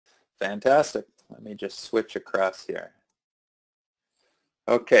Fantastic. Let me just switch across here.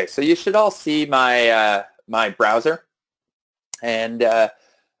 Okay, so you should all see my my browser, and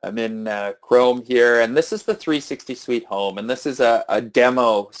I'm in Chrome here, and this is the 360 Suite Home, and this is a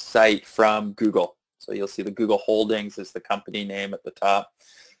demo site from Google. So you'll see the Google Holdings is the company name at the top,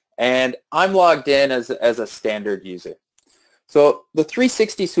 and I'm logged in as a standard user. So the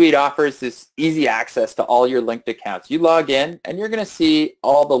 360 Suite offers this easy access to all your linked accounts. You log in, and you're going to see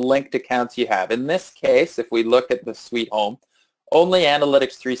all the linked accounts you have. In this case, if we look at the Suite Home, only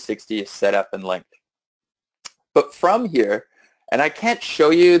Analytics 360 is set up and linked. But from here, and I can't show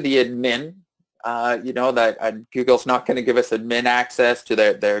you the admin, you know, that Google's not going to give us admin access to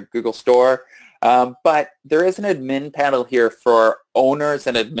their Google Store, but there is an admin panel here for owners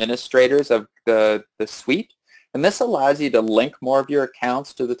and administrators of the suite. And this allows you to link more of your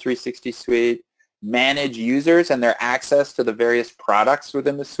accounts to the 360 Suite, manage users and their access to the various products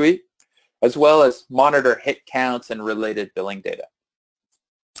within the suite, as well as monitor hit counts and related billing data.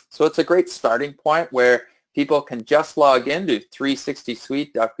 So it's a great starting point where people can just log into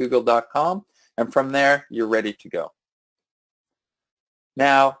 360suite.google.com, and from there, you're ready to go.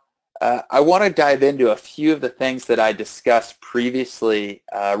 Now, I want to dive into a few of the things that I discussed previously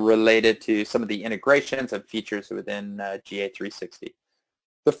related to some of the integrations and features within GA360.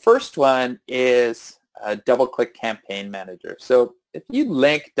 The first one is DoubleClick Campaign Manager. So if you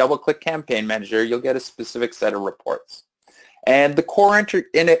link DoubleClick Campaign Manager, you'll get a specific set of reports. And the core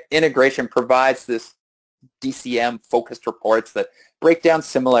integration provides this DCM-focused reports that break down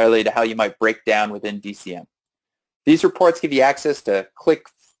similarly to how you might break down within DCM. These reports give you access to click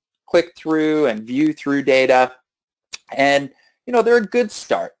through and view through data, and you know, they're a good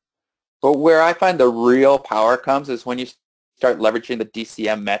start. But where I find the real power comes is when you start leveraging the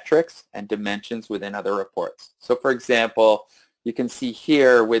DCM metrics and dimensions within other reports. So for example, you can see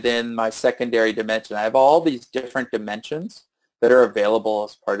here within my secondary dimension, I have all these different dimensions that are available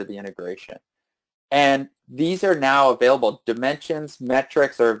as part of the integration. And these are now available. Dimensions,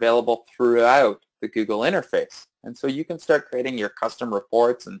 metrics are available throughout the Google interface. And so you can start creating your custom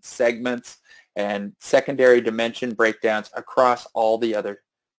reports and segments and secondary dimension breakdowns across all the other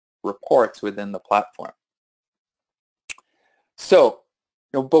reports within the platform. So,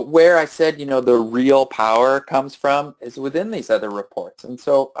 you know, but where I said, you know, the real power comes from is within these other reports. And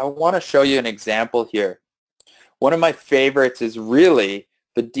so I want to show you an example here. One of my favorites is really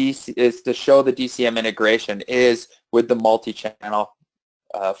to show the DCM integration is with the multi-channel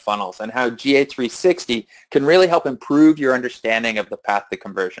funnels, and how GA360 can really help improve your understanding of the path to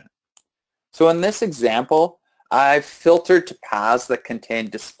conversion. So in this example, I've filtered to paths that contain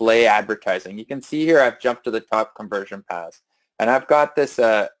display advertising. You can see here I've jumped to the top conversion paths, and I've got this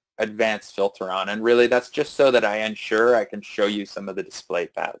advanced filter on, and really that's just so that I ensure I can show you some of the display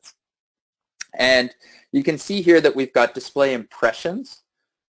paths. And you can see here that we've got display impressions.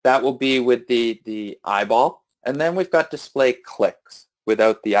 That will be with the eyeball, and then we've got display clicks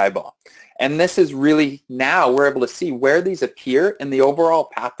without the eyeball. And this is really, now we're able to see where these appear in the overall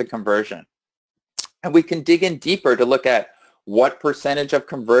path to conversion. And we can dig in deeper to look at what percentage of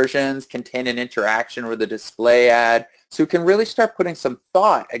conversions contain an interaction with a display ad. So we can really start putting some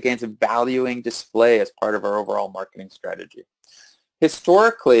thought against valuing display as part of our overall marketing strategy.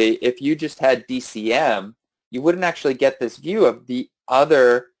 Historically, if you just had DCM, you wouldn't actually get this view of the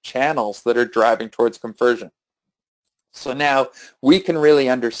other channels that are driving towards conversion. So now we can really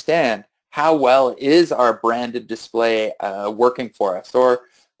understand how well is our branded display working for us, or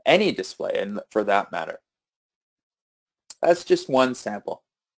any display, and for that matter. That's just one sample.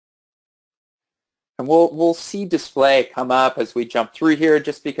 And we'll see display come up as we jump through here,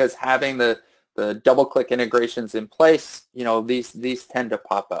 just because having the DoubleClick integrations in place, you know, these tend to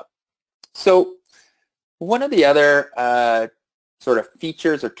pop up. So one of the other sort of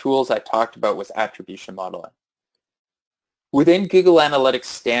features or tools I talked about was attribution modeling. Within Google Analytics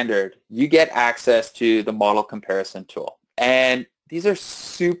Standard, you get access to the model comparison tool. And these are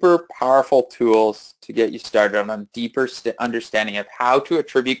super powerful tools to get you started on a deeper understanding of how to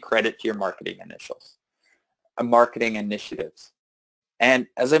attribute credit to your marketing initiatives. And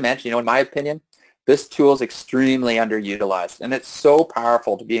as I mentioned, you know, in my opinion, this tool is extremely underutilized, and it's so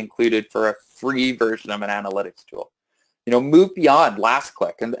powerful to be included for a free version of an analytics tool. You know, move beyond last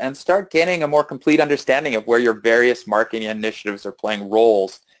click and start gaining a more complete understanding of where your various marketing initiatives are playing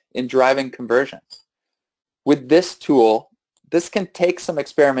roles in driving conversions. With this tool, this can take some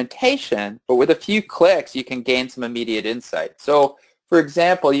experimentation, but with a few clicks, you can gain some immediate insight. So, for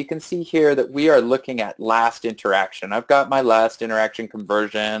example, you can see here that we are looking at last interaction. I've got my last interaction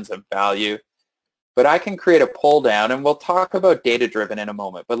conversions and value. But I can create a pull down, and we'll talk about data-driven in a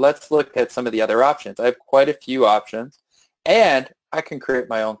moment. But let's look at some of the other options. I have quite a few options, and I can create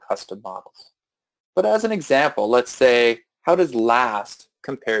my own custom models. But as an example, let's say, how does last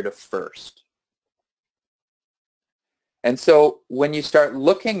compare to first? And so when you start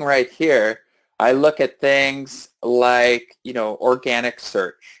looking right here, I look at things like, organic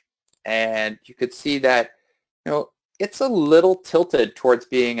search. And you could see that, it's a little tilted towards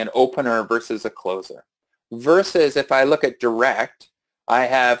being an opener versus a closer. Versus if I look at direct, I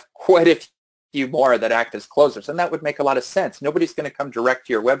have quite a few more that act as closers. And that would make a lot of sense. Nobody's going to come direct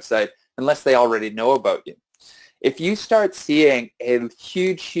to your website unless they already know about you. If you start seeing a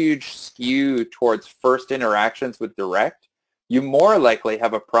huge skew towards first interactions with direct, you more likely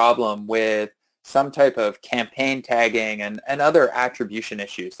have a problem with some type of campaign tagging and other attribution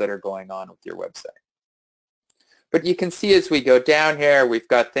issues that are going on with your website. But you can see as we go down here, we've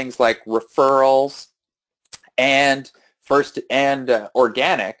got things like referrals and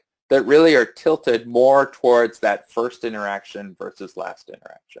organic that really are tilted more towards that first interaction versus last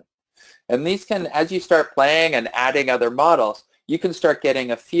interaction. And these can, as you start playing and adding other models, you can start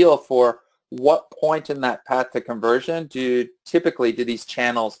getting a feel for what point in that path to conversion typically do these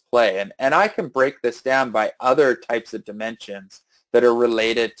channels play. And I can break this down by other types of dimensions that are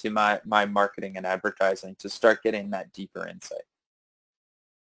related to my marketing and advertising to start getting that deeper insight.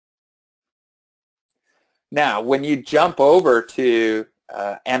 Now, when you jump over to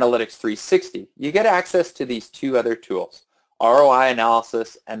Analytics 360, you get access to these two other tools, ROI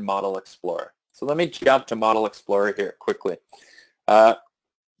Analysis and Model Explorer. So let me jump to Model Explorer here quickly.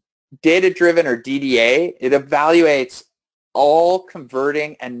 Data-driven or DDA, it evaluates all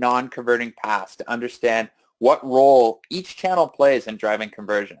converting and non-converting paths to understand what role each channel plays in driving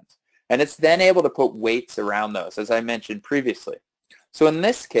conversions. And it's then able to put weights around those, as I mentioned previously. So in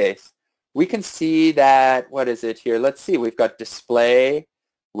this case, we can see that, what is it here? Let's see, we've got display,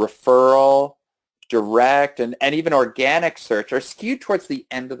 referral, direct, and even organic search are skewed towards the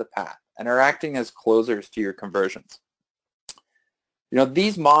end of the path and are acting as closers to your conversions.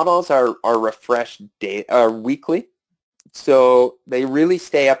 These models are refreshed weekly, so they really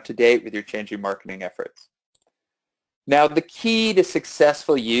stay up to date with your changing marketing efforts. Now, the key to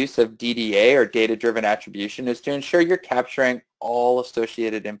successful use of DDA or data-driven attribution is to ensure you're capturing all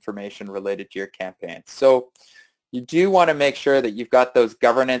associated information related to your campaigns. So you do want to make sure that you've got those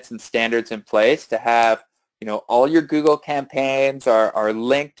governance and standards in place to have, all your Google campaigns are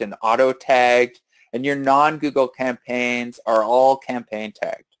linked and auto-tagged, and your non-Google campaigns are all campaign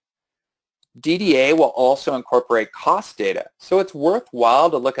tagged. DDA will also incorporate cost data, so it's worthwhile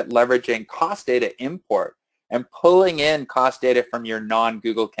to look at leveraging cost data import and pulling in cost data from your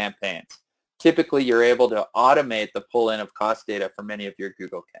non-Google campaigns. Typically, you're able to automate the pull-in of cost data for many of your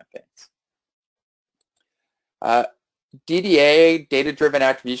Google campaigns. DDA, data-driven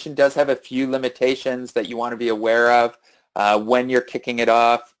attribution, does have a few limitations that you want to be aware of when you're kicking it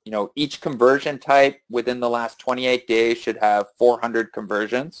off. Each conversion type within the last 28 days should have 400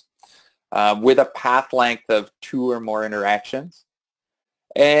 conversions with a path length of 2 or more interactions.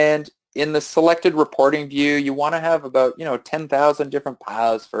 And in the selected reporting view, you want to have about 10,000 different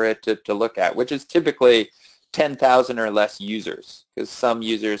paths for it to look at, which is typically 10,000 or less users, because some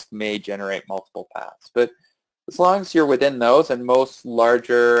users may generate multiple paths. But as long as you're within those, and most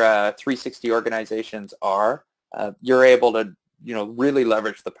larger 360 organizations are, you're able to really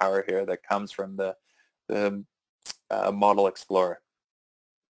leverage the power here that comes from the Model Explorer.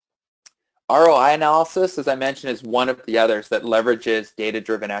 ROI analysis, as I mentioned, is one of the others that leverages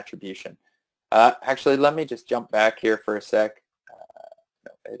data-driven attribution. Actually, let me just jump back here for a sec.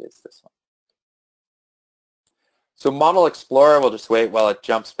 No, it is this one. So Model Explorer, we'll just wait while it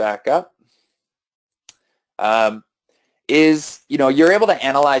jumps back up. You're able to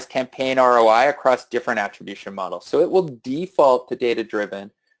analyze campaign ROI across different attribution models. So it will default to data-driven,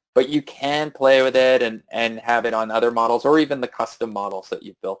 but you can play with it and have it on other models or even the custom models that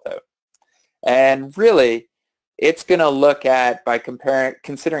you've built out. And really, it's going to look at, by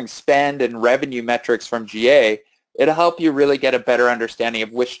considering spend and revenue metrics from GA, it'll help you really get a better understanding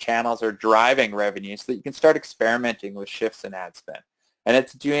of which channels are driving revenue so that you can start experimenting with shifts in ad spend. And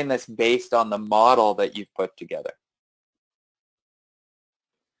it's doing this based on the model that you've put together.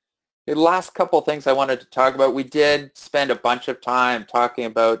 The last couple of things I wanted to talk about, we did spend a bunch of time talking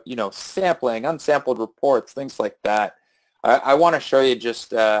about, sampling, unsampled reports, things like that. I want to show you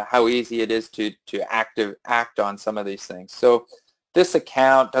just how easy it is to act on some of these things. So this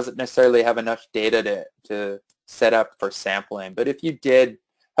account doesn't necessarily have enough data to set up for sampling, but if you did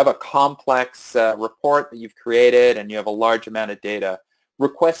have a complex report that you've created and you have a large amount of data,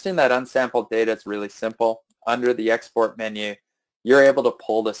 requesting that unsampled data is really simple. Under the export menu, you're able to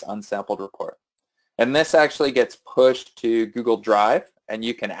pull this unsampled report. And this actually gets pushed to Google Drive, and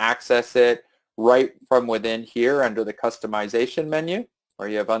you can access it right from within here under the customization menu, where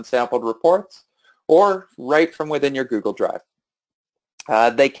you have unsampled reports, or right from within your Google Drive.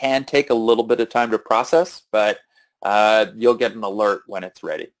 They can take a little bit of time to process, but you'll get an alert when it's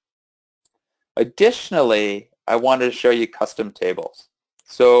ready. Additionally, I wanted to show you custom tables.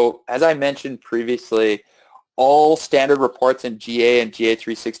 So as I mentioned previously, all standard reports in GA and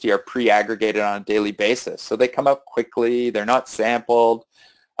GA360 are pre-aggregated on a daily basis. So they come up quickly, they're not sampled,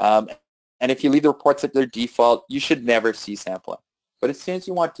 and if you leave the reports at their default, you should never see sampling. But as soon as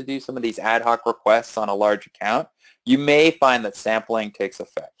you want to do some of these ad hoc requests on a large account, you may find that sampling takes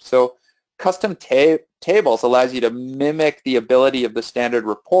effect. So custom tables allows you to mimic the ability of the standard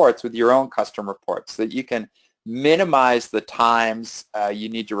reports with your own custom reports, so that you can minimize the times you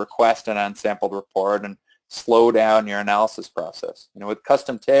need to request an unsampled report and slow down your analysis process. With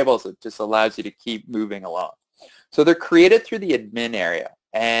custom tables, it just allows you to keep moving along. So they're created through the admin area,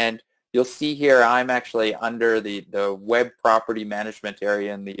 and you'll see here I'm actually under the web property management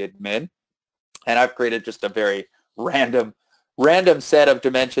area in the admin, and I've created just a very random set of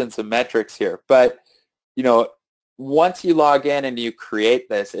dimensions and metrics here. But once you log in and you create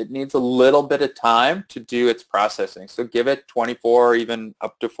this, it needs a little bit of time to do its processing. So give it 24 or even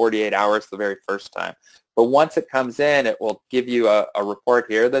up to 48 hours the very first time. But once it comes in, it will give you a report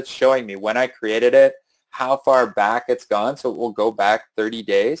here that's showing me when I created it, how far back it's gone. So it will go back 30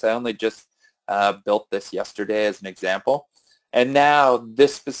 days. I only just built this yesterday as an example. And now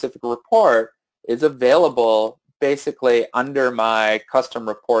this specific report is available basically under my custom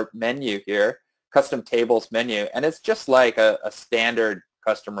report menu here, custom tables menu, and it's just like a standard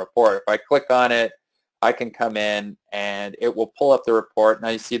custom report. If I click on it, I can come in and it will pull up the report. Now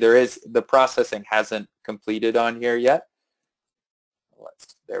you see the processing hasn't completed on here yet.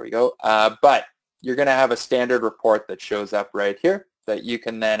 There we go. But you're going to have a standard report that shows up right here that you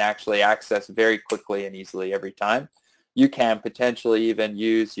can then actually access very quickly and easily every time. You can potentially even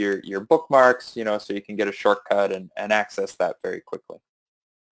use your bookmarks, so you can get a shortcut and access that very quickly.